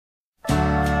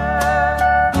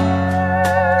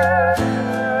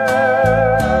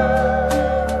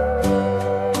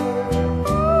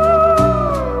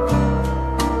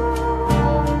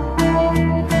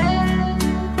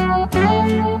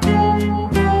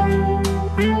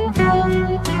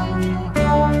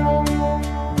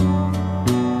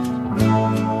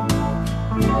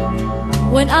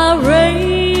I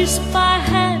raise my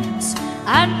hands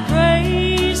and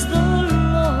praise the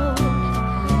Lord,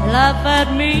 laugh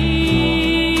at me.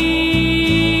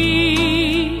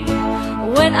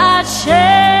 When I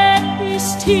shed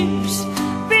these tears,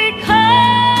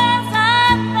 because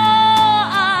I know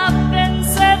I've been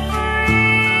set free.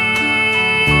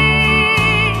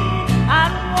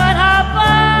 And when I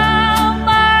bow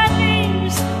my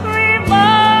knees,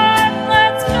 remind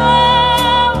that's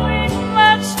going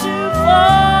much too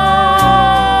far.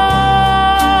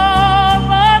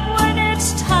 But when it's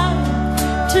time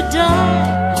to die,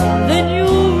 then you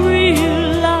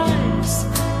realize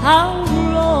how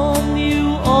wrong you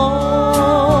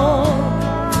are.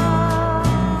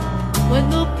 When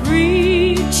the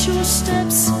preacher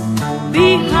steps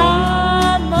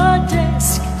behind the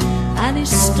desk and he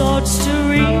starts to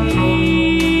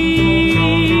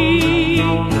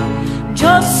read,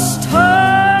 just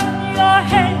turn your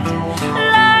head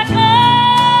like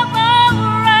all the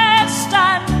rest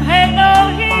and pay no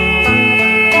heed.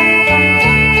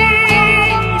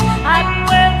 And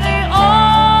when the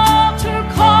altar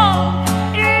call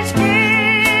is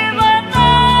given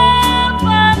up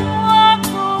and walk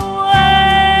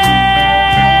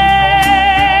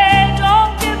away,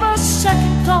 don't give a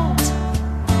second thought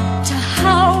to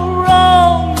how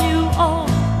wrong you are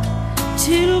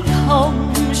till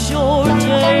comes your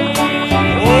day.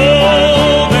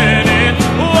 Oh, then it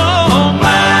won't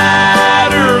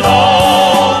matter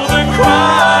though the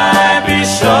cry, be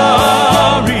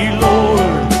sorry,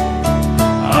 Lord,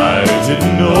 I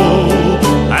didn't know.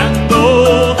 And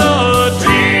though the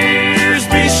tears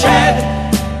be shed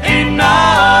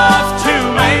enough to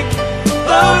make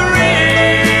the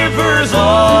rivers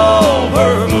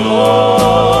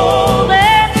overflow,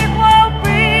 Then it won't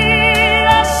be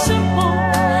a simple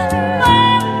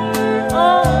matter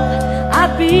of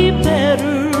I'd be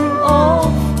better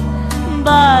off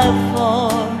by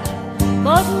far.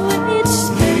 But when it's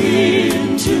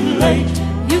then too late,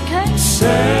 you can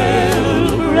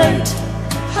celebrate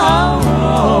how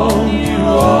wrong you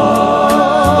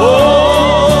are.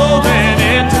 oh, then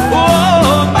it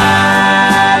won't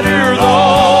matter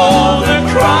though the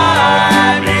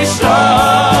cry, be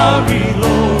sorry,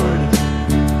 Lord,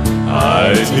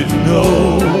 I didn't know.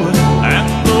 And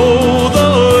though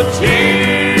the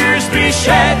tears be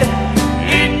shed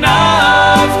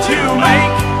enough to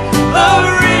make the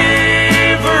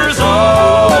rivers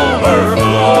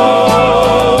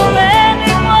overflow, Then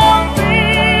it won't be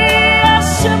a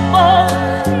simple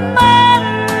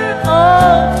matter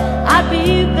of I'd be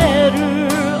better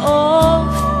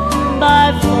off by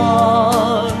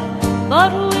far.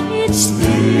 But when it's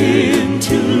then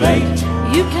too late,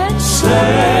 you can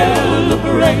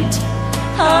celebrate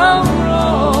how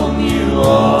wrong you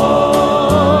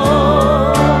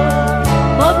are.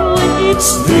 But when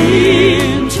it's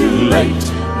then too late,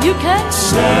 you can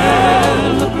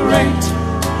celebrate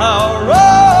how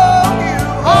wrong